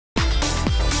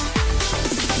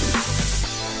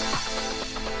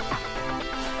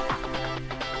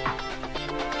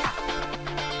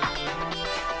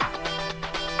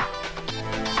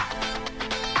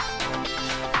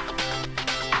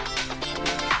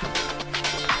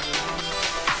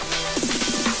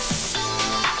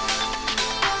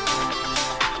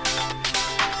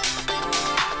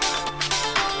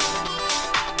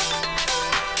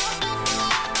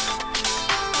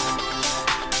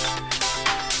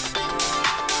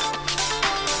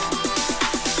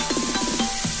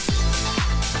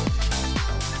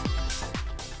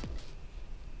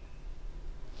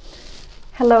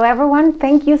Hello everyone,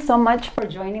 thank you so much for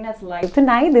joining us live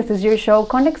tonight. This is your show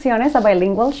Conexiones, a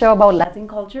bilingual show about Latin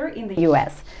culture in the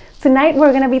US. Tonight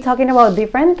we're going to be talking about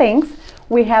different things.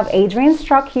 We have Adrienne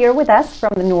Strock here with us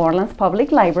from the New Orleans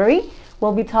Public Library.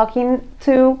 We'll be talking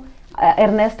to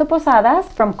Ernesto Posadas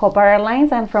from Copa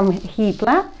Airlines and from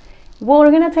HIPLA.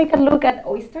 We're going to take a look at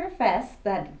Oyster Fest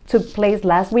that took place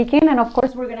last weekend, and of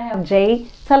course we're going to have Jay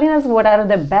telling us what are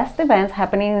the best events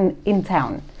happening in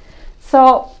town.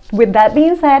 So with that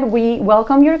being said, we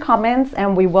welcome your comments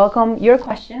and we welcome your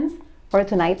questions for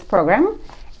tonight's program.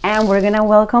 And we're going to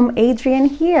welcome Adrienne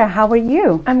here. How are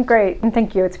you? I'm great, and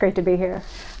thank you. It's great to be here.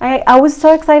 I was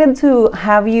so excited to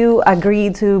have you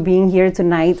agree to being here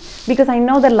tonight because I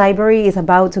know the library is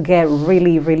about to get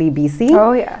really, really busy.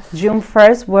 Oh, yes. June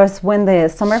 1st was when the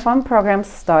Summer Fun program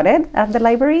started at the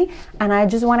library, and I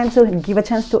just wanted to give a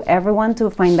chance to everyone to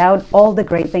find out all the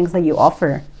great things that you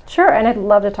offer. Sure, and I'd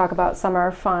love to talk about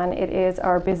Summer Fun. It is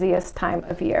our busiest time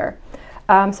of year.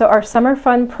 So our Summer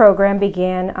Fun program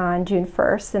began on June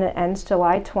 1st and it ends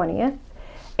July 20th.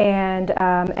 And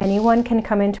anyone can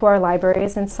come into our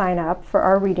libraries and sign up for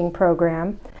our reading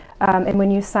program. And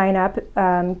when you sign up,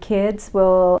 teens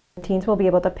will be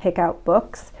able to pick out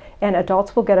books, and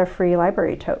adults will get a free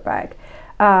library tote bag.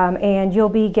 And you'll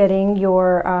be getting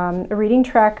your reading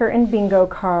tracker and bingo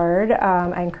card.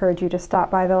 I encourage you to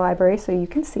stop by the library so you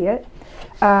can see it.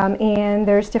 And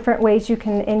there's different ways you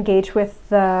can engage with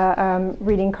the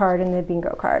reading card and the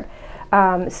bingo card.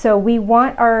 So we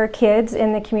want our kids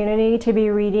in the community to be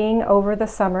reading over the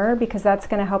summer because that's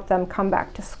going to help them come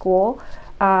back to school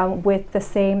with the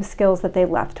same skills that they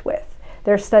left with.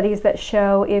 There are studies that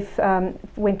show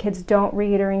when kids don't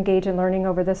read or engage in learning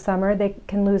over the summer, they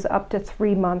can lose up to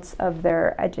 3 months of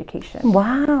their education.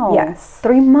 Wow. Yes.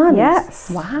 3 months? Yes.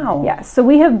 Wow. Yes. So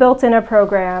we have built in a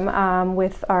program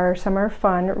with our Summer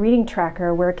Fun reading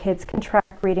tracker where kids can track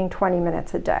reading 20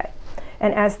 minutes a day.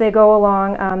 And as they go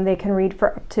along, they can read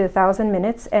for up to 1,000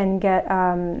 minutes and get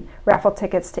raffle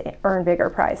tickets to earn bigger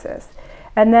prizes.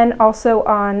 And then also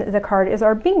on the card is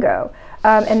our bingo.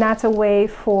 And that's a way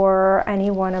for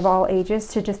anyone of all ages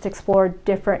to just explore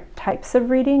different types of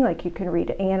reading. Like you can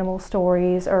read animal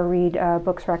stories or read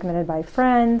books recommended by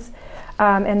friends.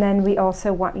 And then we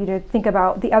also want you to think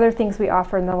about the other things we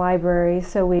offer in the library.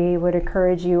 So we would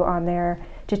encourage you on there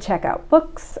to check out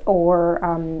books or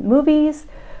movies,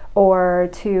 or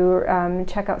to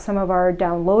check out some of our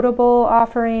downloadable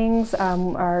offerings,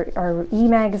 our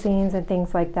e-magazines and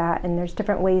things like that. And there's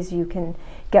different ways you can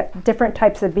get different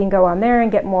types of bingo on there and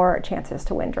get more chances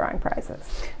to win drawing prizes.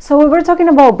 So we were talking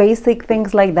about basic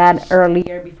things like that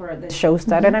earlier before the show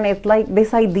started, and it's like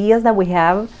these ideas that we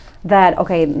have that,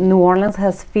 okay, New Orleans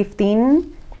has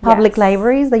 15 public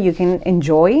libraries that you can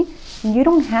enjoy. You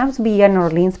don't have to be an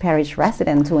Orleans Parish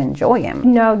resident to enjoy them.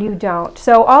 No, you don't.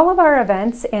 So all of our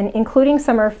events, and including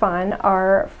Summer Fun,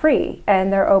 are free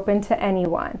and they're open to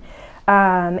anyone.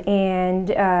 You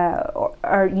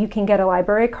can get a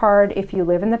library card if you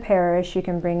live in the parish. You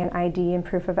can bring an ID and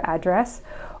proof of address,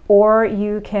 or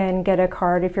you can get a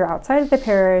card if you're outside of the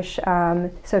parish.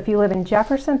 So if you live in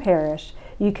Jefferson Parish,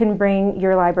 you can bring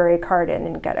your library card in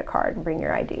and get a card and bring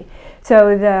your ID.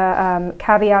 So the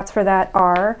caveats for that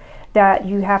are that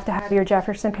you have to have your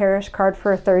Jefferson Parish card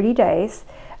for 30 days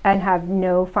and have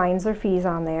no fines or fees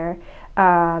on there.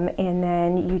 And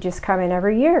then you just come in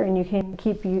every year and you can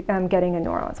keep getting a New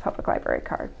Orleans Public Library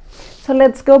card. So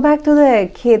let's go back to the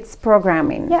kids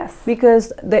programming. Yes.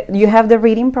 Because you have the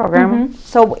reading program.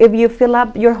 So if you fill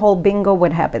up your whole bingo,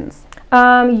 what happens?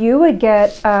 You would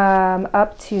get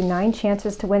up to 9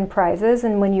 chances to win prizes,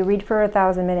 and when you read for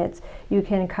 1,000 minutes, you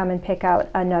can come and pick out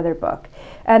another book.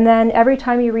 And then every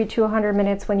time you read 200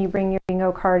 minutes, when you bring your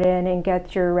bingo card in and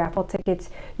get your raffle tickets,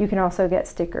 you can also get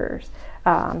stickers,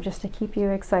 just to keep you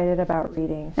excited about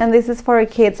reading. And this is for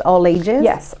kids all ages?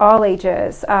 Yes, all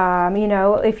ages. You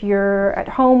know, if you're at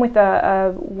home with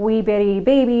a wee bitty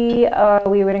baby,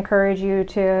 we would encourage you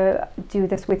to do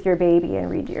this with your baby and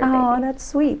read your baby. Oh, that's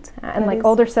sweet. And like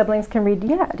older siblings can read,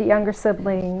 to younger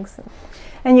siblings.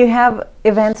 And you have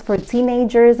events for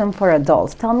teenagers and for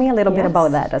adults. Tell me a little bit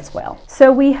about that as well.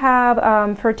 So we have,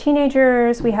 for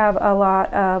teenagers, we have a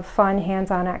lot of fun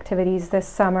hands-on activities this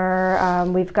summer.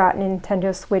 We've got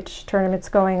Nintendo Switch tournaments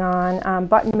going on,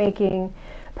 button making,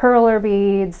 perler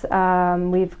beads.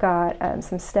 We've got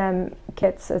some STEM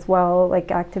kits as well,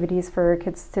 like activities for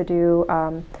kids to do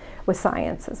with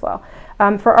science as well.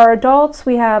 For our adults,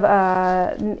 we have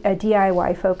a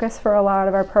DIY focus for a lot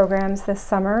of our programs this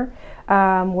summer.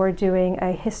 We're doing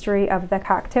a history of the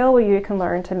cocktail where you can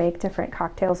learn to make different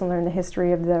cocktails and learn the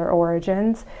history of their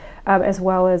origins, as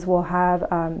well as we'll have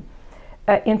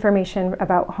information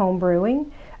about home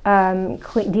brewing,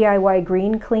 DIY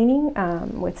green cleaning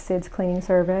with Sid's cleaning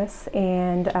service,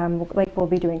 and like we'll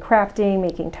be doing crafting,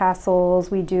 making tassels.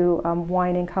 We do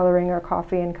wine and coloring or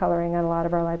coffee and coloring at a lot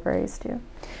of our libraries too.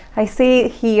 I see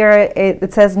here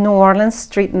it says New Orleans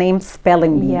street name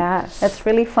spelling bee. Yes. That's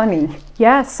really funny.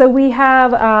 Yes, so we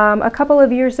have, a couple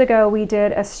of years ago, we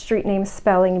did a street name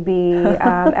spelling bee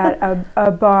at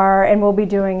a bar, and we'll be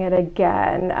doing it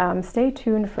again. Stay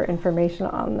tuned for information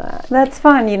on that. That's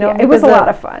fun, you know. Yeah, it was a lot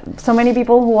of fun. So many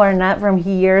people who are not from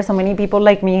here, so many people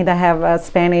like me that have a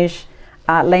Spanish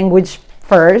language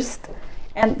first.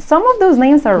 And some of those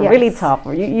names are really tough.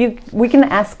 We can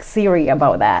ask Siri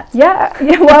about that. Yeah,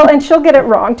 well, and she'll get it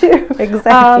wrong too.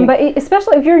 Exactly. But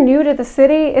especially if you're new to the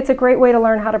city, it's a great way to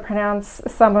learn how to pronounce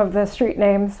some of the street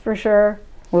names for sure.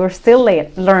 We're still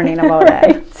learning about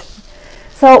Right. that.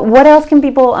 So what else can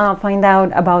people find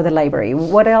out about the library?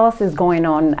 What else is going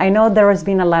on? I know there has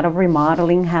been a lot of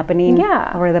remodeling happening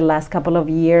over the last couple of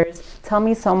years. Tell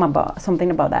me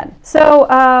something about that. So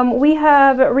we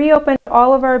have reopened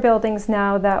all of our buildings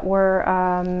now that were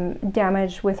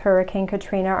damaged with Hurricane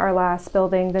Katrina. Our last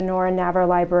building, the Nora Navar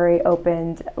Library,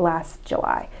 opened last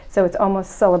July. So it's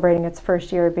almost celebrating its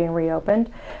first year of being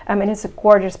reopened. And it's a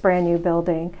gorgeous brand new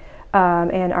building.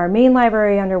 And our main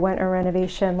library underwent a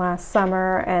renovation last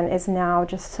summer and is now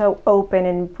just so open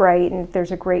and bright, and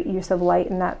there's a great use of light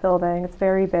in that building. It's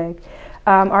very big.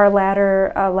 Our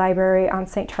latter library on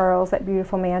St. Charles, that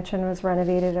beautiful mansion, was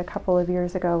renovated a couple of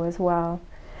years ago as well.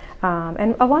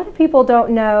 And a lot of people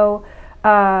don't know,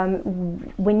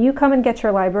 when you come and get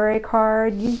your library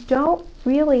card, you don't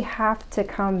really have to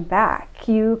come back.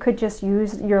 You could just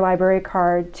use your library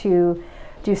card to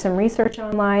do some research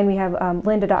online. We have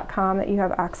lynda.com that you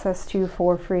have access to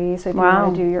for free, so if you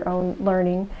want to do your own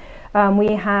learning.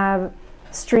 We have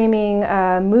streaming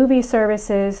movie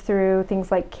services through things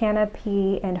like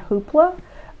Canopy and Hoopla,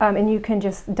 and you can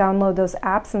just download those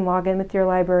apps and log in with your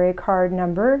library card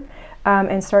number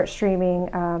and start streaming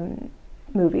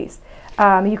movies.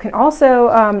 You can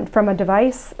also, from a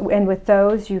device, and with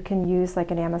those you can use like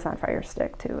an Amazon Fire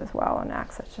Stick too as well and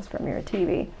access just from your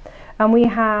TV. We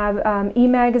have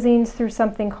e-magazines through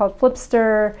something called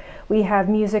Flipster. We have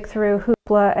music through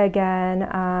Hoopla again,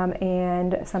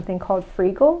 and something called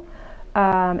Freegal.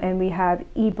 And we have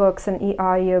e-books and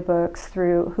e-audiobooks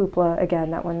through Hoopla again.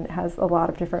 That one has a lot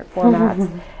of different formats.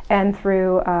 And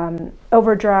through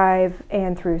Overdrive,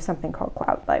 and through something called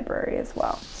Cloud Library as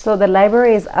well. So the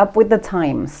library is up with the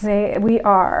times. We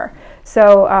are.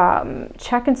 So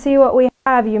check and see what we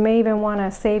have. You may even want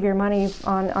to save your money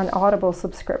on Audible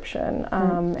subscription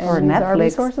and or use Netflix. our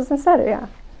resources instead. Yeah.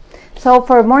 So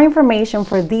for more information,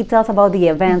 for details about the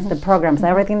events, the programs,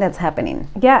 everything that's happening.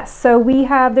 Yes, so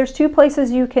there's two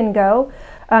places you can go.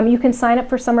 You can sign up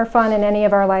for summer fun in any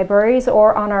of our libraries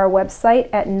or on our website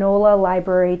at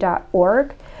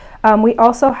nolalibrary.org. We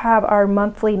also have our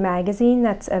monthly magazine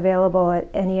that's available at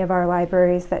any of our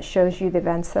libraries that shows you the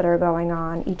events that are going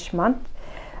on each month.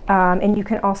 And you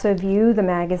can also view the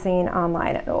magazine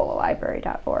online at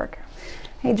nolalibrary.org.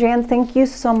 Adrienne, thank you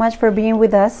so much for being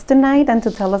with us tonight and to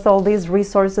tell us all these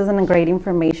resources and great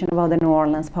information about the New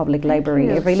Orleans Public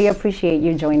Library. I really appreciate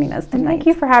you joining us tonight. And thank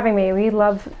you for having me. We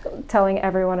love telling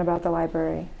everyone about the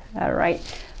library. All right.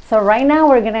 So right now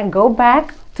we're going to go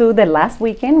back to the last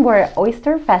weekend where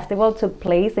Oyster Festival took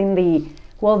place in the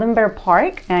Waldenberg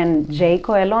Park, and Jay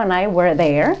Coelho and I were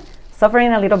there,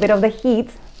 suffering a little bit of the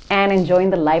heat and enjoying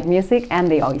the live music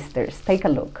and the oysters. Take a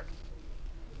look.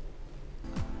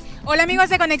 Hola amigos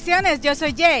de Conexiones, yo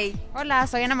soy Jay. Hola,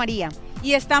 soy Ana María.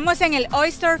 Y estamos en el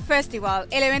Oyster Festival,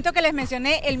 el evento que les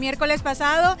mencioné el miércoles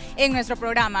pasado en nuestro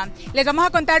programa. Les vamos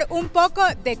a contar un poco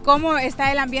de cómo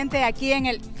está el ambiente aquí en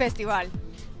el festival.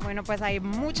 Bueno, pues hay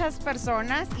muchas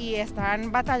personas y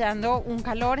están batallando un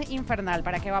calor infernal.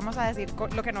 ¿Para qué vamos a decir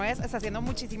lo que no es? Está haciendo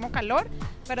muchísimo calor,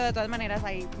 pero de todas maneras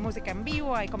hay música en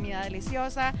vivo, hay comida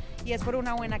deliciosa y es por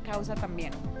una buena causa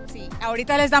también. Sí,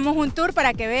 ahorita les damos un tour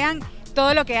para que vean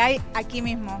todo lo que hay aquí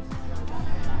mismo.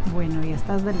 Bueno, y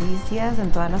estas delicias en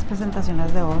todas las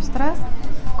presentaciones de ostras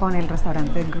con el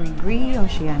restaurante Gree,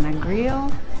 Oceana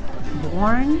Grill,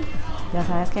 Born. Ya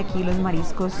sabes que aquí los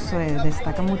mariscos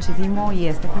destacan muchísimo y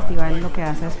este festival lo que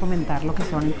hace es fomentar lo que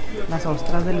son las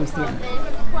ostras de Luisiana.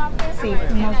 Sí,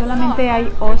 no solamente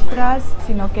hay ostras,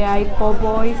 sino que hay po'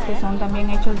 boys que son también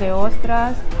hechos de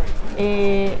ostras.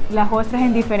 Las ostras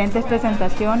en diferentes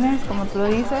presentaciones, como tú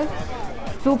dices.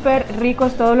 Súper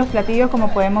ricos todos los platillos,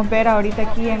 como podemos ver ahorita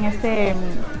aquí en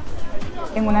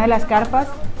una de las carpas.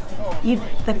 Y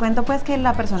te cuento pues que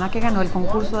la persona que ganó el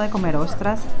concurso de comer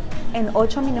ostras, en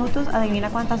 8 minutos, adivina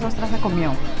cuántas ostras se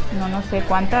comió. No sé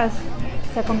cuántas.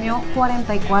 Se comió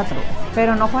 44,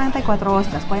 pero no 44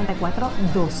 ostras, 44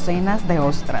 docenas de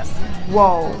ostras.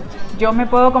 Wow, yo me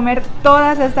puedo comer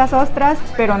todas estas ostras,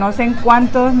 pero no sé en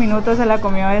cuántos minutos se la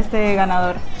comió este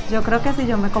ganador. Yo creo que si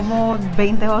yo me como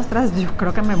 20 ostras, yo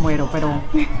creo que me muero, pero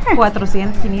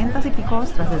 400, 500 y pico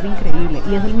ostras, es increíble.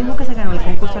 Y es el mismo que se ganó el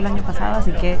concurso el año pasado,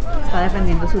 así que está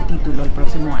defendiendo su título el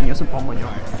próximo año, supongo yo.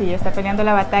 Sí, está peleando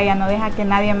la batalla, no deja que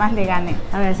nadie más le gane.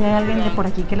 A ver si hay alguien de por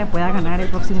aquí que le pueda ganar el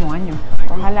próximo año.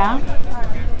 Ojalá.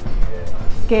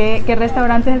 ¿Qué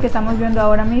restaurante es el que estamos viendo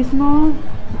ahora mismo?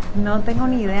 No tengo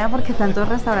ni idea porque tantos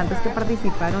restaurantes que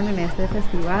participaron en este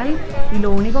festival y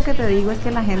lo único que te digo es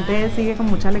que la gente sigue con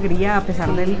mucha alegría a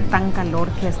pesar del tan calor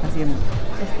que está haciendo.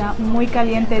 Está muy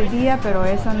caliente el día, pero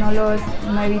eso no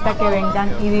evita que vengan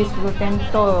y disfruten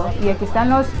todo. Y aquí están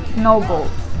los snowballs,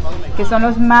 que son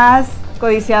los más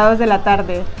codiciados de la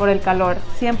tarde por el calor.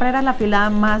 Siempre era la fila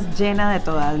más llena de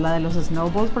todas, la de los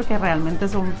snowballs, porque realmente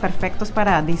son perfectos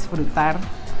para disfrutar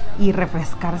y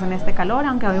refrescarse en este calor,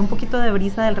 aunque había un poquito de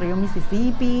brisa del río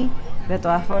Mississippi. De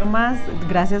todas formas,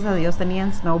 gracias a Dios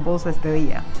tenían snowballs este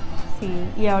día. Sí,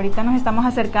 y ahorita nos estamos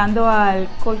acercando al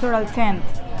Cultural Tent.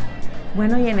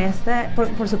 Bueno, y en este,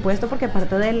 por supuesto, porque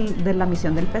parte de la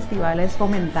misión del festival es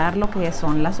fomentar lo que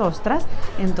son las ostras,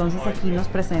 entonces aquí nos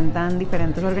presentan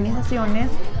diferentes organizaciones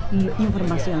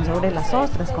información sobre las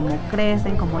ostras, cómo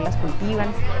crecen, cómo las cultivan,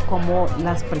 cómo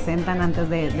las presentan antes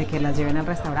de que las lleven al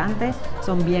restaurante.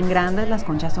 Son bien grandes, las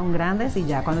conchas son grandes y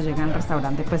ya cuando llegan al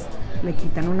restaurante pues le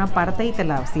quitan una parte y te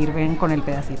la sirven con el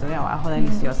pedacito de abajo,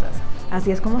 deliciosas.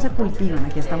 Así es como se cultivan.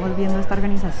 Aquí estamos viendo esta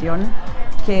organización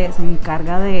que se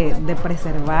encarga de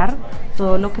preservar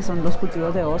todo lo que son los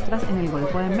cultivos de ostras en el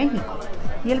Golfo de México.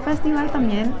 Y el festival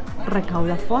también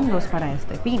recauda fondos para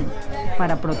este fin,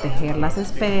 para proteger las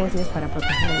especies, para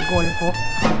proteger el Golfo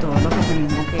y todo lo que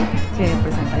tenemos que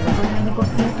presenta el Golfo de México,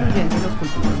 incluyendo los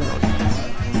cultivos de ostras.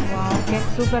 Wow,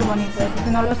 qué súper bonito,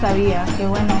 eso no lo sabía, qué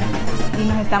bueno. Y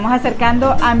nos estamos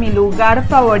acercando a mi lugar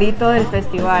favorito del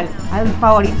festival. Al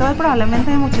favorito de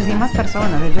probablemente de muchísimas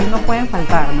personas, ellos no pueden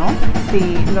faltar, ¿no?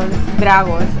 Sí, los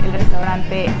Dragos, el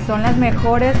restaurante, son las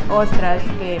mejores ostras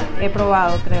que he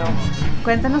probado, creo.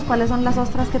 Cuéntenos cuáles son las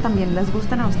ostras que también les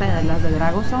gustan a ustedes. Las de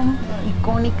Dragos son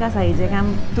icónicas, ahí llegan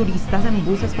turistas en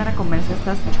buses para comerse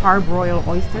estas charbroiled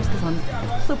oysters que son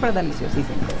súper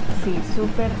deliciosísimas. Sí,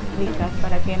 súper ricas,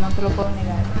 para que no te lo puedo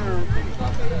negar.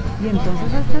 Y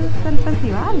entonces este es el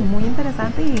festival, muy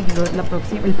interesante y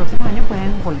el próximo año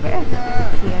pueden volver.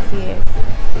 Sí, así es.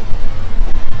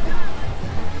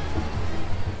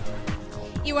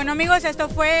 Y bueno amigos, esto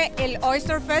fue el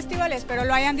Oyster Festival, espero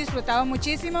lo hayan disfrutado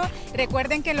muchísimo.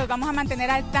 Recuerden que los vamos a mantener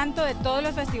al tanto de todos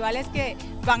los festivales que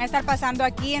van a estar pasando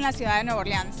aquí en la ciudad de Nueva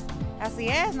Orleans. Así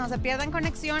es, no se pierdan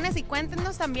conexiones y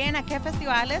cuéntenos también a qué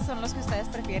festivales son los que ustedes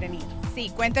prefieren ir.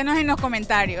 Sí, cuéntenos en los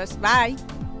comentarios. Bye.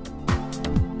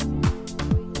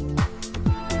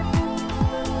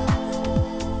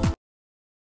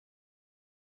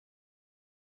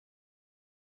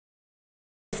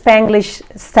 Spanglish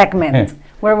segment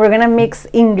where we're gonna mix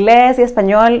inglés y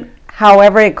español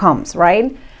however it comes,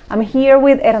 right? I'm here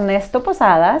with Ernesto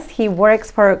Posadas. He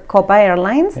works for Copa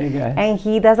Airlines. Hey guys. And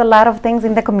he does a lot of things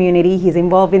in the community. He's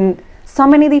involved in so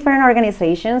many different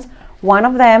organizations. One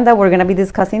of them that we're gonna be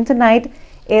discussing tonight,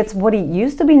 it's what it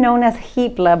used to be known as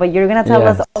HIPLA, but you're gonna tell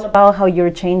us all about how you're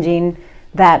changing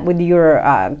that with your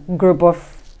group of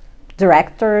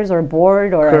directors or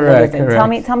board or Correct.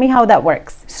 Tell me how that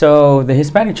works. So the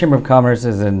Hispanic Chamber of Commerce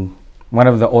is one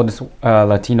of the oldest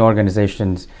Latino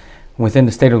organizations within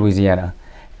the state of Louisiana,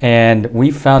 and we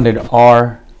founded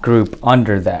our group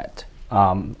under that,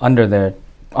 under the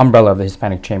umbrella of the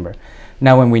Hispanic Chamber.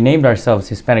 Now, when we named ourselves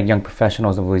Hispanic Young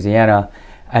Professionals of Louisiana,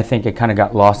 I think it kind of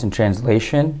got lost in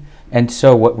translation, and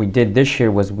so what we did this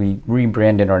year was we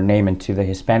rebranded our name into the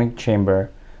Hispanic Chamber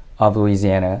of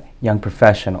Louisiana Young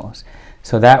Professionals.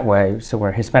 So that way,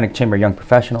 we're Hispanic Chamber Young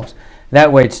Professionals.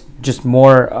 That way it's just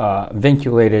more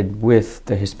vinculated with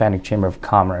the Hispanic Chamber of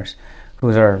Commerce,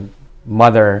 who's our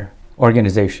mother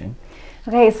organization.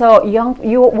 Okay, so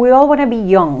we all want to be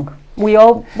young. We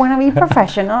all want to be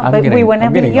professional, but we want to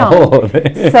be young. Old.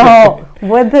 So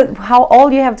how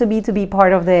old you have to be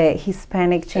part of the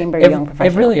Hispanic Chamber Young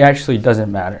Professionals? It really actually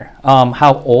doesn't matter.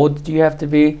 How old do you have to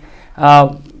be?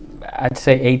 I'd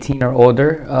say 18 or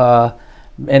older,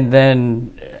 and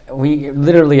then we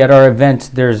literally at our events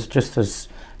there's just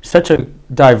such a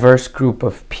diverse group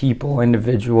of people,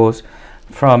 individuals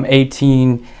from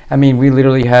 18. I mean, we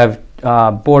literally have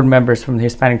board members from the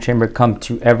Hispanic Chamber come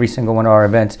to every single one of our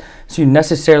events. So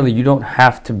you don't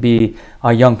have to be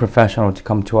a young professional to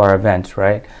come to our events,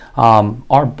 right?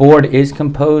 Our board is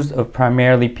composed of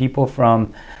primarily people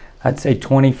from, I'd say,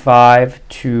 25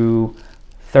 to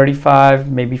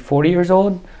 35, maybe 40 years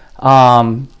old.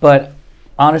 But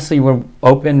honestly, we're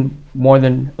more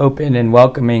than open and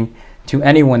welcoming to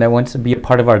anyone that wants to be a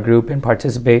part of our group and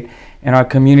participate in our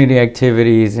community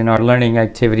activities, in our learning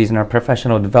activities, in our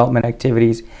professional development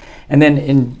activities, and then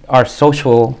in our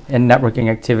social and networking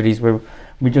activities where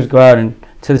we just go out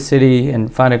to the city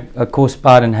and find a cool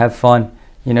spot and have fun.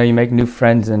 You know, you make new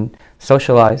friends and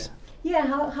socialize. Yeah,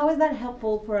 how is that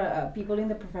helpful for people in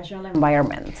the professional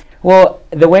environment? Well,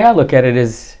 the way I look at it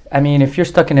is, I mean, if you're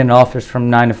stuck in an office from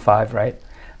 9 to 5, right?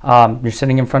 You're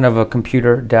sitting in front of a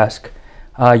computer desk.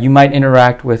 You might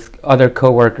interact with other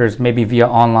coworkers, maybe via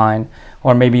online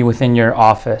or maybe within your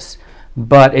office.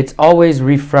 But it's always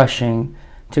refreshing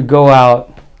to go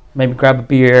out, maybe grab a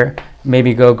beer,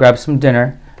 maybe go grab some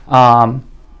dinner,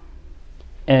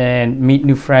 and meet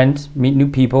new friends, meet new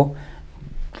people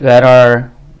that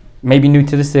are maybe new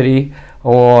to the city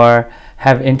or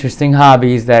have interesting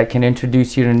hobbies that can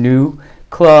introduce you to new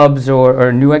clubs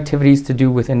or new activities to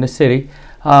do within the city.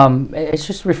 It's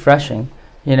just refreshing,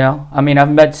 you know. I mean,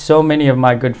 I've met so many of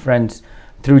my good friends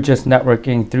through just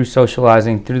networking, through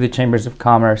socializing, through the chambers of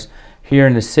commerce here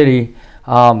in the city,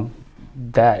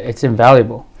 that it's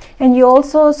invaluable. And you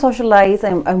also socialize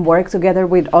and work together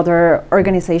with other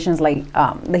organizations like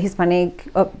the Hispanic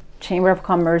Chamber of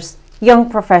Commerce, young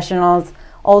professionals,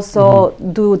 also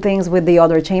do things with the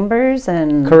other chambers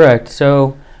and... Correct.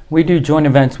 So we do joint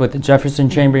events with the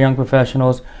Jefferson Chamber Young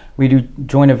Professionals. We do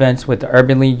joint events with the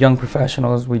Urban League Young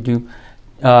Professionals. We do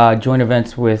joint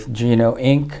events with GNO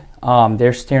Inc.,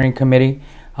 their steering committee.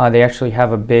 They actually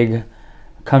have a big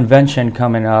convention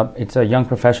coming up. It's a young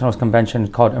professionals convention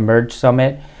called Emerge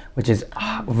Summit, which is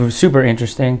super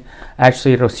interesting.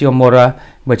 Actually, Rocio Mora,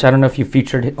 which I don't know if you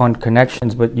featured on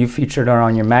Connections, but you featured her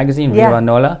on your magazine, Yeah. Viva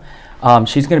Nola.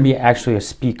 She's going to be actually a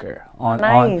speaker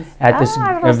at this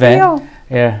Rocio. event.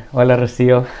 Yeah, hola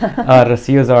Rocio.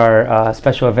 Rocio is our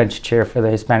special events chair for the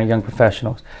Hispanic Young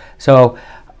Professionals. So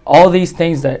all these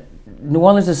things that New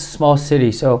Orleans is a small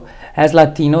city, so as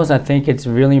Latinos, I think it's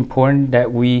really important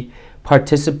that we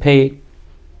participate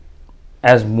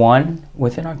as one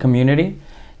within our community,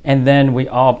 and then we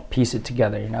all piece it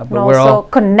together, you know. But and we're also all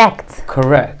connect.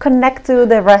 correct. Connect to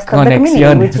the rest of the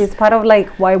community, which is part of like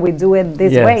why we do it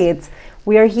this Yes. way.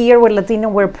 We are here with Latino,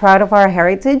 we're proud of our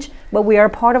heritage, but we are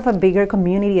part of a bigger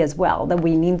community as well that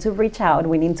we need to reach out,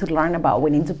 we need to learn about,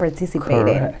 we need to participate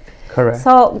in. Correct.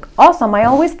 So awesome. I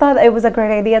always thought it was a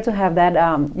great idea to have that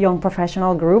young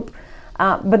professional group.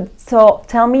 But so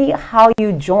tell me how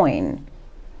you join.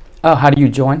 Oh, how do you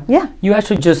join? Yeah. You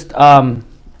actually just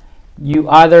you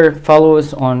either follow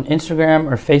us on Instagram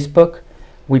or Facebook.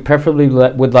 We preferably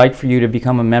would like for you to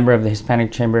become a member of the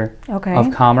Hispanic Chamber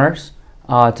of Commerce.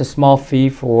 It's a small fee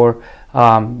for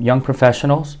young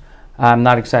professionals. I'm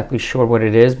not exactly sure what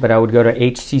it is, but I would go to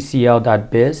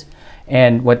hccl.biz,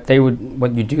 and what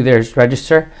you do there is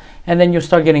register, and then you'll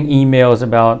start getting emails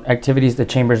about activities the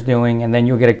chamber's doing, and then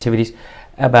you'll get activities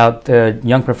about the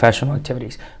young professional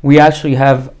activities. We actually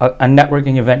have a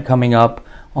networking event coming up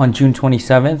on June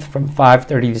 27th from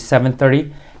 5:30 to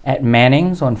 7:30 at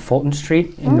Manning's on Fulton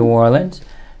Street in New Orleans.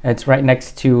 It's right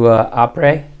next to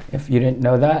Opry, if you didn't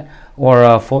know that,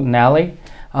 or Fulton Alley.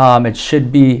 It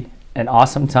should be an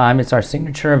awesome time. It's our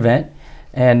signature event,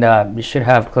 and you should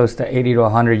have close to 80 to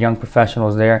 100 young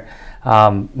professionals there,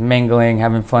 mingling,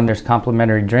 having fun. There's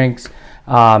complimentary drinks,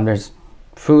 there's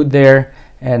food there,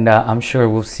 and I'm sure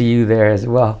we'll see you there as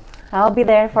well. I'll be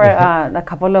there for a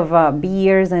couple of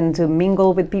beers and to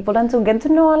mingle with people and to get to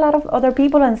know a lot of other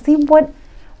people and see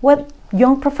what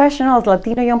young professionals,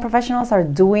 Latino young professionals are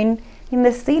doing in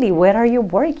the city. Where are you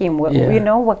working? You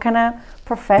know, what kind of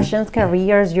professions,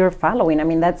 careers you're following. I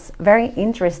mean, that's very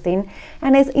interesting.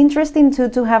 And it's interesting too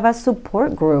to have a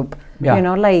support group. Yeah. You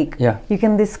know, like Yeah. you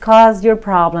can discuss your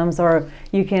problems or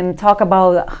you can talk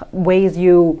about ways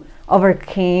you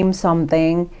overcame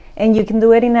something, and you can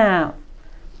do it in a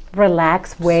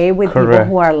relaxed way with people Correct.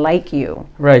 who are like you.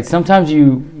 Right. Sometimes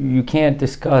you can't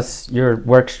discuss your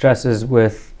work stresses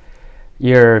with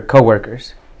your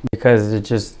coworkers because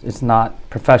it's not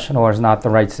professional or it's not the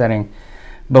right setting.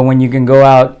 But when you can go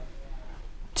out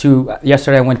to,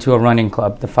 yesterday I went to a running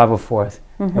club, the 504th.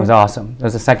 It was awesome. It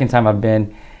was the second time I've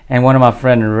been. And one of my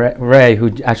friends, Ray,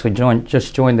 who actually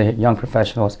just joined the Young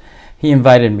Professionals, he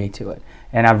invited me to it.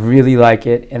 And I really like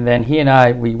it. And then he and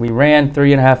I, we ran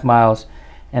 3.5 miles.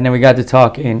 And then we got to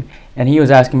talking, and he was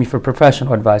asking me for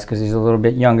professional advice because he's a little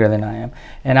bit younger than I am.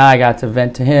 And I got to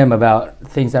vent to him about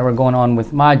things that were going on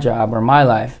with my job or my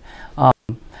life.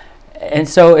 And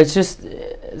so it's just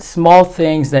small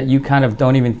things that you kind of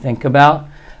don't even think about,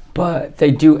 but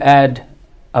they do add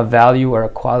a value or a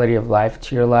quality of life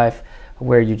to your life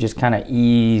where you just kind of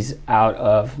ease out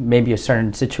of maybe a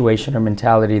certain situation or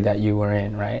mentality that you were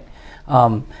in, right?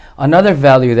 Another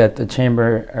value that the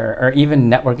chamber or even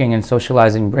networking and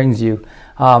socializing brings you,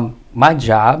 my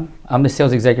job, I'm the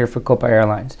sales executive for Copa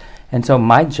Airlines. And so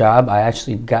my job I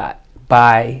actually got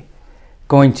by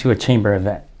going to a chamber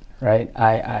event, right?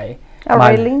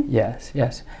 Really?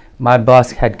 Yes. My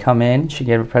boss had come in, she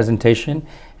gave a presentation,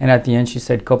 and at the end she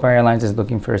said, Copa Airlines is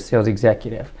looking for a sales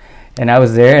executive. And I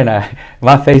was there, and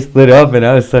my face lit up, and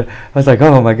I was like,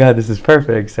 oh my God, this is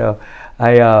perfect. So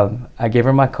I gave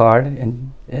her my card,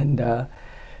 and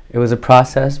it was a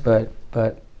process, but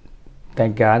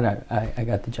thank God I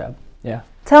got the job. Yeah.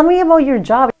 Tell me about your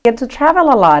job. You get to travel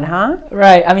a lot, huh?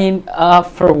 Right. I mean,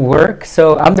 for work,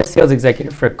 so I'm the sales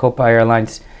executive for Copa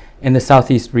Airlines in the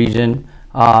Southeast region,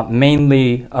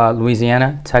 mainly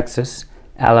Louisiana, Texas,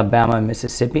 Alabama, and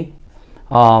Mississippi.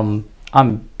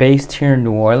 I'm based here in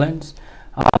New Orleans.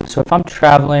 So if I'm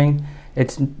traveling,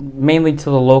 it's mainly to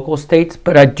the local states,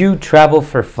 but I do travel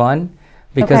for fun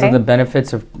because of the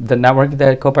benefits of the network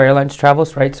that Copa Airlines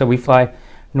travels, right? So we fly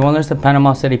New Orleans to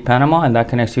Panama City, Panama, and that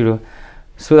connects you to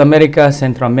Sudamerica,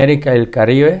 Centroamerica, El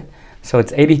Caribe. So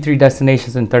it's 83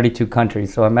 destinations in 32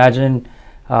 countries. So imagine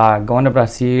going to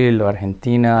Brazil or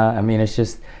Argentina. I mean, it's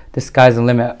just, the sky's the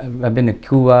limit. I've been to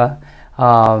Cuba.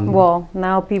 Well,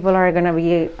 now people are going to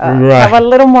be have a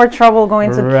little more trouble going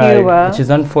to Cuba. Which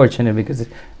is unfortunate because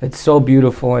it's so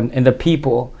beautiful. And the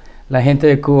people, la gente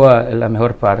de Cuba es la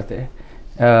mejor parte.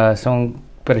 Son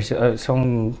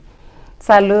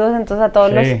Saludos entonces a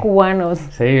todos los cubanos.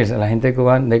 Sí, la gente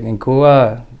cubana en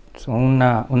Cuba son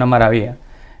una maravilla.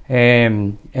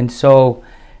 And so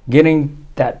getting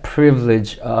that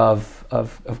privilege of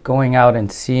going out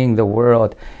and seeing the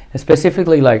world,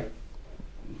 specifically like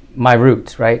my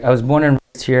roots, right? I was born and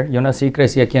raised here. Yo nací y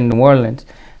crecí aquí en New Orleans.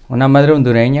 Una madre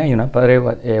hondureña y un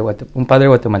padre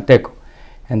guatemalteco.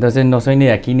 Entonces no soy ni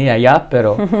de aquí ni de allá,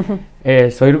 pero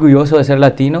soy orgulloso de ser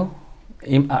latino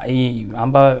y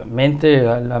ambamente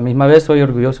a la misma vez soy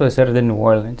orgulloso de ser de New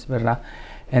Orleans, ¿verdad?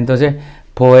 Entonces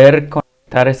poder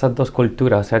conectar esas dos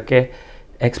culturas, o sea que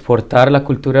exportar la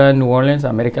cultura de New Orleans a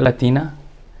América Latina,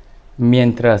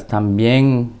 mientras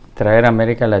también traer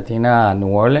América Latina a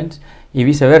New Orleans y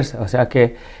viceversa, o sea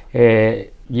que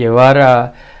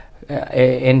llevar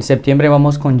en septiembre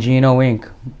vamos con Gino Inc.,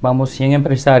 vamos 100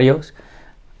 empresarios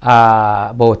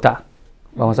a Bogotá,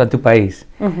 vamos a tu país,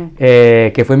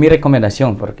 que fue mi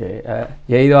recomendación porque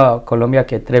yo he ido a Colombia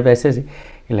que 3 veces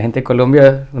y la gente de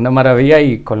Colombia es una maravilla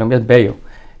y Colombia es bello.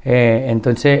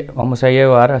 Entonces vamos a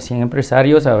llevar a 100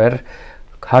 empresarios a ver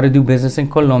how to do business en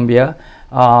Colombia.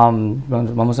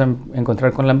 Vamos a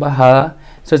encontrar con la embajada.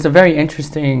 So it's a very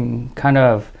interesting kind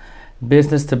of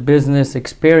business to business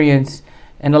experience,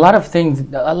 and a lot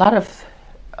of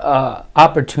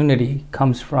opportunity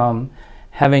comes from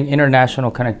having international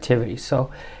connectivity.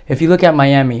 So if you look at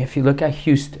Miami, if you look at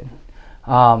Houston,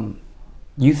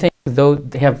 you think though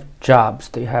they have jobs,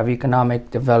 they have economic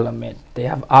development, they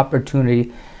have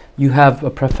opportunity. You have a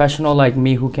professional like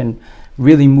me who can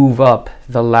really move up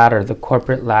the ladder, the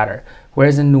corporate ladder.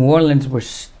 Whereas in New Orleans, we're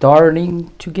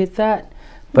starting to get that,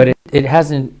 but it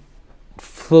hasn't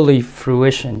fully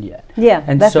fruition yet. Yeah,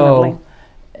 and definitely.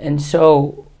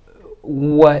 So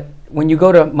when you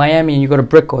go to Miami and you go to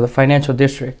Brickell, the financial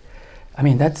district, I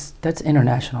mean, that's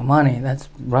international money. That's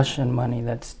Russian money.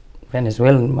 That's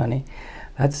Venezuelan money.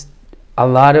 That's a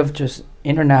lot of just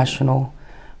international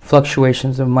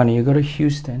fluctuations of money. You go to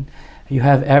Houston, you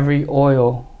have every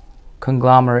oil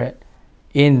conglomerate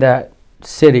in that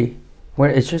city where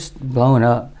it's just blown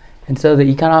up. And so the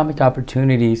economic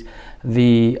opportunities,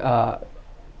 the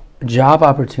job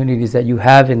opportunities that you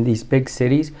have in these big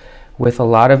cities with a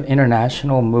lot of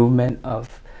international movement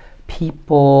of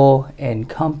people and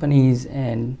companies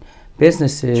and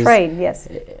businesses. Trade, yes.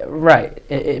 Right.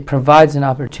 It provides an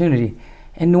opportunity.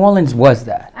 And New Orleans was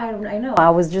that. I know. I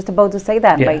was just about to say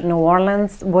that. Yeah. Like New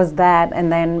Orleans was that,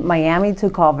 and then Miami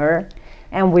took over,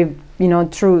 and we've,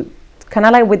 through kind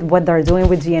of like with what they're doing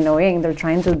with GNO Inc., they're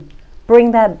trying to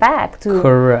bring that back to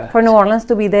for New Orleans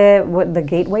to be the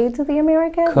gateway to the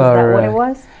Americas. Correct. Is that what it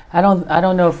was? I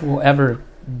don't know if we'll ever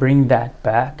bring that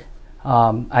back.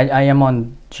 I am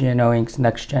on GNO Inc.'s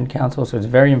Next Gen Council, so it's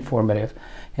very informative.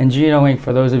 And GNO Inc.,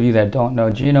 for those of you that don't know,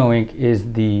 GNO Inc.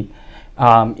 is the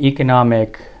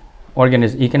economic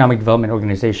development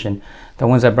organization the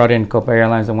ones that brought in Copa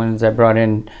Airlines, the ones that brought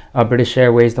in British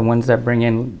Airways, the ones that bring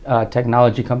in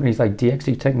technology companies like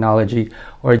DXC Technology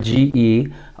or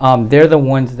GE. They're the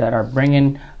ones that are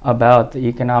bringing about the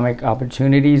economic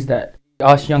opportunities that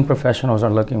us young professionals are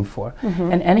looking for.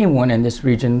 And anyone in this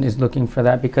region is looking for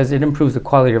that because it improves the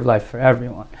quality of life for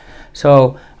everyone.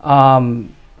 So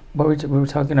we were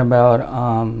talking about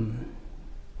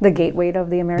the gateway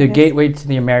of the Americas. The gateway to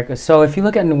the Americas. So if you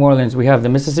look at New Orleans, we have the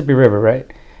Mississippi River, right?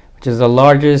 Which is the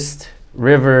largest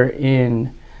river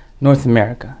in North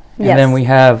America. And then we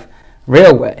have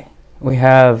railway. We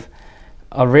have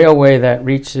a railway that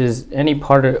reaches any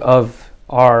part of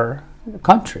our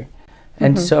country.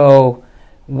 And so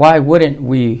why wouldn't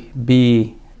we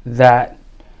be that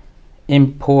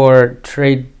import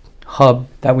trade hub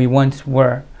that we once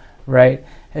were, right?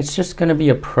 It's just going to be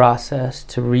a process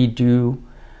to redo.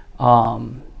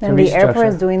 And the airport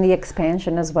is doing the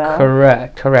expansion as well.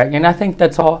 Correct. And I think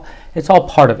that's all. It's all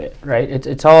part of it, right?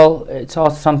 It's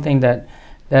all something that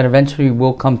eventually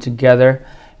will come together.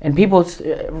 And people,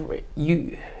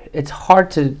 it's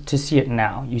hard to see it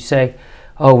now. You say,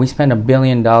 oh, we spent $1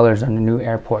 billion on a new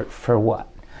airport for what?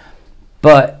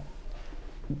 But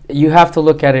you have to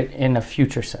look at it in a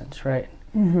future sense, right?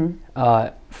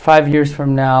 5 years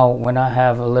from now, when I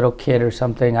have a little kid or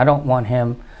something, I don't want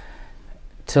him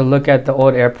to look at the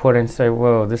old airport and say,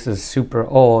 whoa, this is super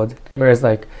old. Whereas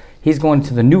like he's going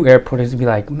to the new airport and be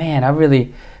like, man,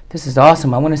 this is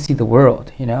awesome. I want to see the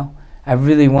world, you know? I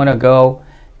really want to go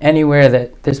anywhere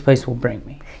that this place will bring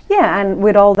me. Yeah, and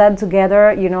with all that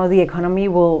together, you know, the economy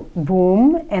will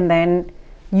boom, and then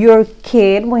your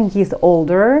kid, when he's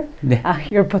older,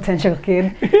 your potential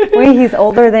kid, when he's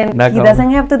older, then he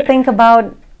doesn't have to think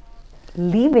about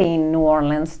leaving New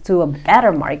Orleans to a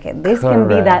better market. This can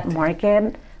be that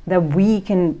market that we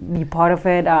can be part of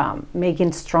it,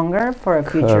 making stronger for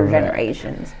future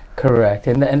generations. Correct,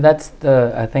 and that's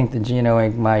I think the Gino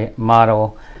Inc.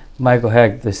 model. Michael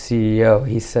Heck, the CEO,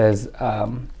 he says,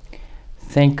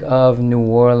 think of New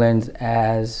Orleans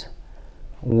as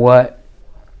what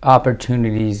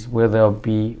opportunities will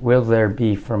there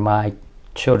be for my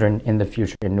children in the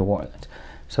future in New Orleans.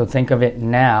 So think of it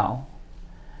now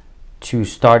to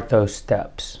start those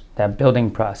steps, that building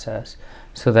process,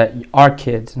 so that our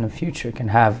kids in the future can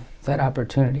have that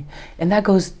opportunity. And that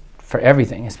goes for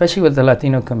everything, especially with the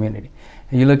Latino community.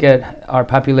 And you look at our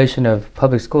population of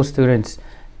public school students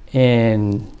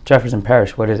in Jefferson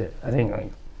Parish, what is it? I think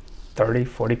like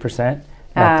 30-40%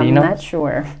 Latino. I'm not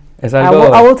sure.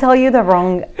 I will tell you the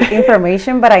wrong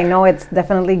information, but I know it's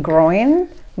definitely growing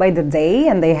by the day,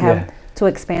 and they have to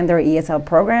expand their ESL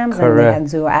programs, and they had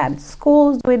to add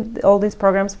schools with all these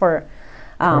programs for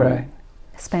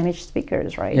Spanish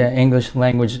speakers, right? Yeah, English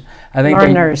language. I think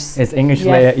learners. It's English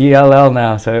ELL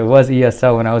now, so it was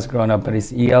ESL when I was growing up, but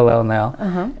it's ELL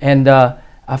now. And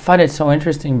I find it so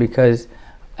interesting because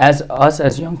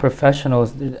as young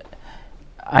professionals,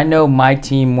 I know my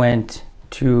team went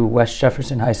to West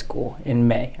Jefferson High School in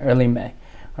May, early May,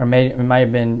 or it might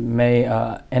have been May,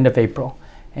 end of April.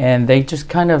 And they just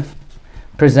kind of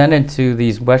presented to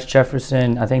these West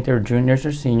Jefferson, I think they were juniors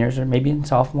or seniors or maybe even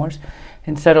sophomores,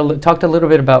 and talked a little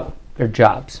bit about their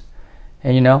jobs.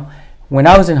 And you know, when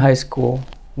I was in high school,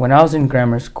 when I was in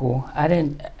grammar school, I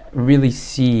didn't really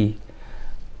see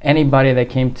anybody that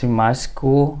came to my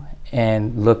school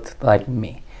and looked like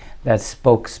me, that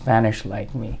spoke Spanish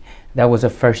like me, that was a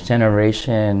first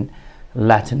generation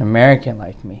Latin American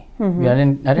like me. I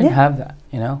didn't have that,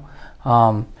 you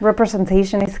know.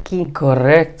 Representation is key.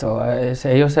 Correcto.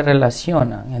 Ellos se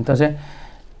relacionan. Entonces,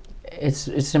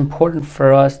 it's important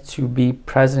for us to be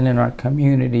present in our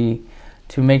community,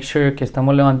 to make sure que nos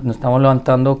estamos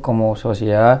levantando como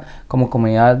sociedad, como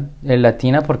comunidad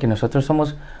latina, porque nosotros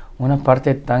somos una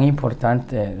parte tan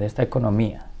importante de esta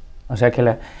economía. O sea que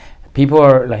la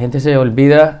gente se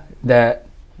olvida that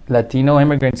Latino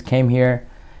immigrants came here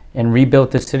and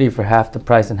rebuilt the city for half the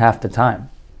price and half the time,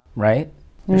 right?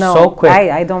 No, so quick.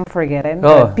 I don't forget it.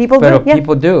 Oh, but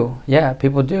people do. Yeah,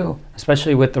 people do.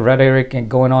 Especially with the rhetoric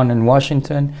going on in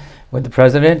Washington with the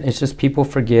president. It's just people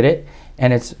forget it.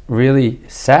 And it's really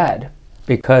sad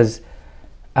because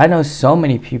I know so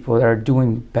many people that are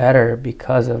doing better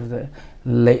because of the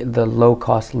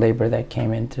low-cost labor that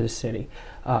came into the city.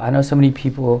 I know so many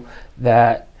people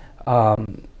that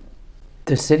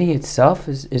the city itself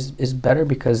is better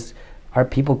because our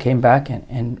people came back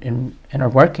and are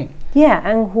working. Yeah,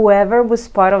 and whoever was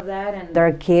part of that and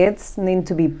their kids need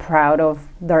to be proud of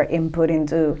their input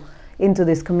into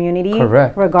this community.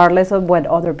 Correct. Regardless of what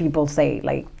other people say.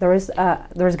 Like there's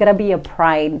gonna be a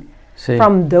pride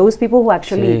from those people who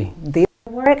actually did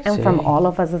the work work and from Sí. all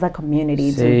of us as a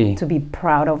community Sí. to be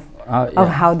proud of Yeah.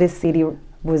 how this city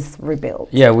was rebuilt.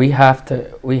 Yeah, we have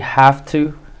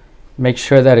to make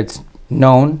sure that it's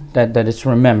known, that it's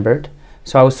remembered.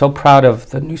 So I was so proud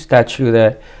of the new statue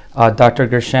that Dr.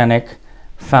 Gershanik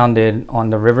founded on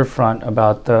the riverfront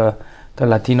about the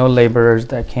Latino laborers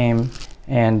that came,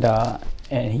 and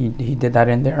he did that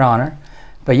in their honor.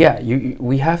 But yeah,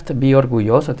 we have to be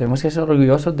orgullosos. Tenemos que ser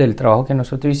orgullosos del trabajo que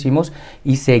nosotros hicimos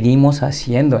y seguimos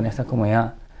haciendo en esta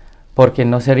comunidad, porque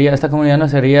esta comunidad no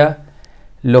sería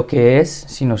lo que es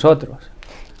sin nosotros.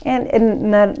 And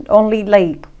not only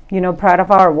like, proud of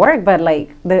our work, but like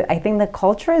I think the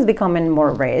culture is becoming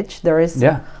more rich. There is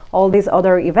all these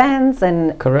other events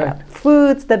and Correct.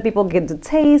 Foods that people get to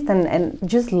taste and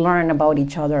just learn about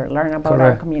each other, learn about our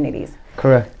Correct. communities.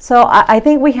 Correct. So I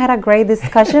think we had a great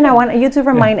discussion. I want you to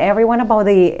remind everyone about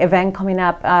the event coming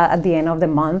up at the end of the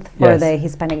month for the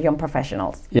Hispanic Young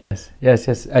Professionals. Yes.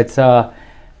 It's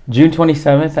June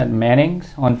 27th at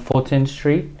Manning's on Fulton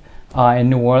Street in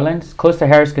New Orleans, close to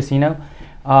Harris Casino.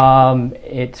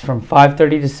 It's from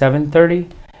 5:30 to 7:30,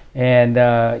 and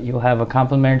you'll have a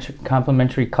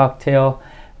complimentary cocktail,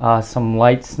 some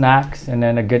light snacks, and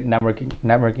then a good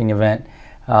networking event.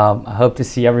 I hope to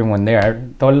see everyone there.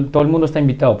 Todo el mundo está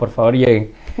invitado, por favor,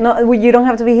 lleguen. No, you don't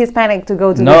have to be Hispanic to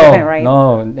go to the event, right?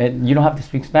 No, you don't have to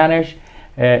speak Spanish.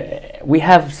 We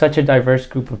have such a diverse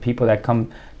group of people that come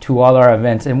to all our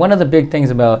events. And one of the big things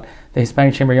about the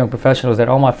Hispanic Chamber of Young Professionals that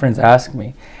all my friends ask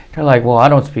me, they're like, well, I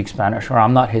don't speak Spanish, or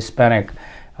I'm not Hispanic.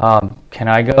 Can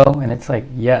I go? And it's like,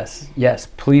 yes,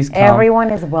 please come. Everyone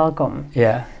is welcome.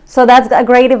 Yeah. So that's a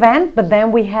great event, but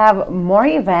then we have more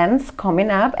events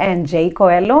coming up, and Jay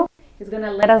Coelho is going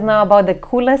to let us know about the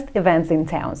coolest events in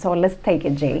town. So let's take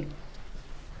it, Jay.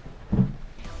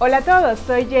 Hola a todos,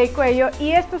 soy Jay Cuello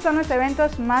y estos son los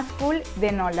eventos más cool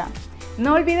de NOLA.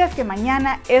 No olvides que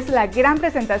mañana es la gran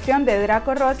presentación de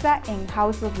Draco Rosa en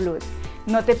House of Blues.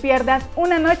 No te pierdas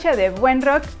una noche de buen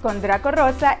rock con Draco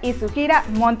Rosa y su gira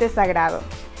Monte Sagrado.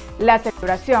 La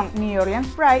celebración New Orleans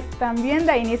Pride también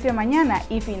da inicio mañana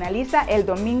y finaliza el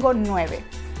domingo 9.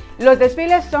 Los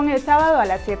desfiles son el sábado a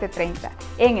las 7:30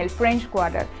 en el French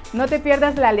Quarter. No te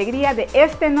pierdas la alegría de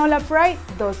este NOLA Pride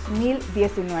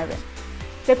 2019.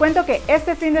 Te cuento que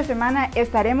este fin de semana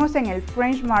estaremos en el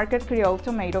French Market Creole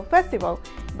Tomato Festival.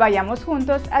 Vayamos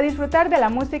juntos a disfrutar de la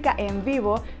música en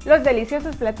vivo, los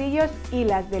deliciosos platillos y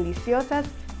las deliciosas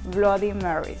Bloody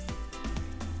Marys.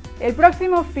 El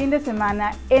próximo fin de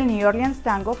semana, el New Orleans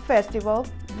Tango Festival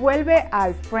vuelve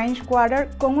al French Quarter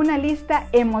con una lista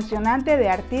emocionante de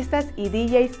artistas y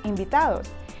DJs invitados.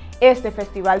 Este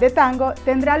festival de tango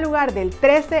tendrá lugar del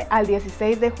 13 al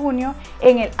 16 de junio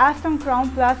en el Aston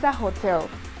Crown Plaza Hotel.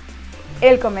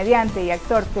 El comediante y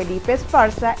actor Felipe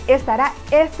Esparza estará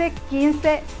este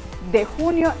 15 de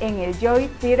junio en el Joy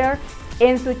Theater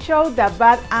en su show The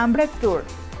Bad Hambre Tour.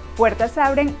 Puertas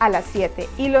abren a las 7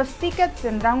 y los tickets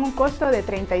tendrán un costo de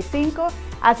 $35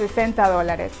 a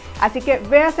 $60, así que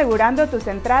ve asegurando tus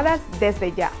entradas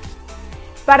desde ya.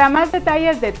 Para más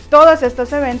detalles de todos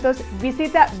estos eventos,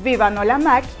 visita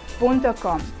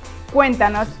vivanolamac.com.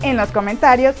 Cuéntanos en los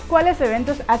comentarios cuáles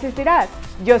eventos asistirás.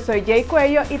 Yo soy Jay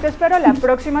Cuello y te espero la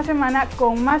próxima semana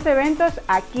con más eventos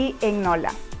aquí en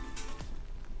NOLA.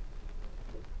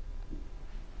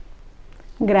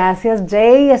 Gracias,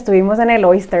 Jay. Estuvimos en el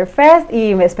Oyster Fest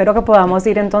y espero que podamos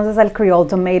ir entonces al Creole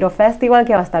Tomato Festival,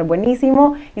 que va a estar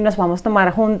buenísimo, y nos vamos a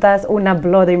tomar juntas una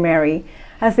Bloody Mary.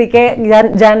 Así que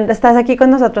ya estás aquí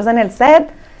con nosotros en el set.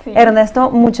 Sí.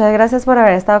 Ernesto, muchas gracias por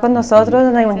haber estado con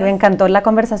nosotros. Me encantó la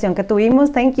conversación que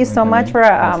tuvimos. Thank you so much for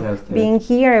being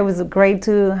here. It was great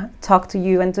to talk to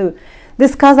you and to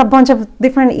discuss a bunch of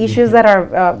different issues that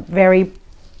are very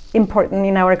important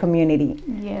in our community.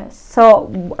 Yes. So,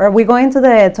 are we going to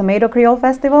the Tomato Creole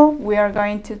Festival? We are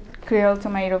going to Creole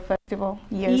Tomato Festival.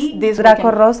 Yes. ¿Y This Draco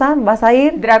weekend. Rosa, vas a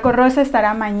ir? Draco Rosa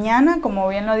estará mañana, como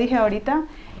bien lo dije ahorita,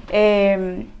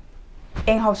 en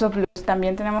House of Blues.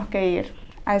 También tenemos que ir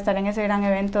a estar en ese gran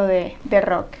evento de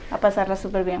rock, a pasarla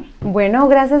súper bien. Bueno,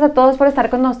 gracias a todos por estar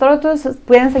con nosotros.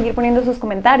 Pueden seguir poniendo sus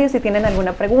comentarios si tienen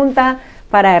alguna pregunta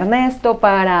para Ernesto,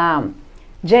 para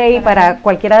Jay, para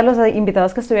cualquiera de los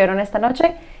invitados que estuvieron esta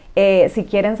noche. Si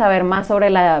quieren saber más sobre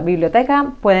la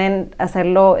biblioteca, pueden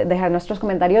hacerlo, dejar nuestros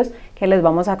comentarios, que les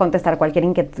vamos a contestar cualquier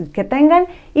inquietud que tengan.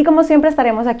 Y como siempre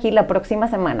estaremos aquí la próxima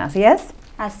semana, ¿así es?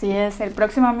 Así es, el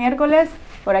próximo miércoles,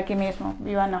 por aquí mismo.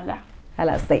 Viva NOLA. A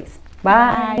las 6.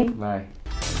 Bye. Bye. Bye.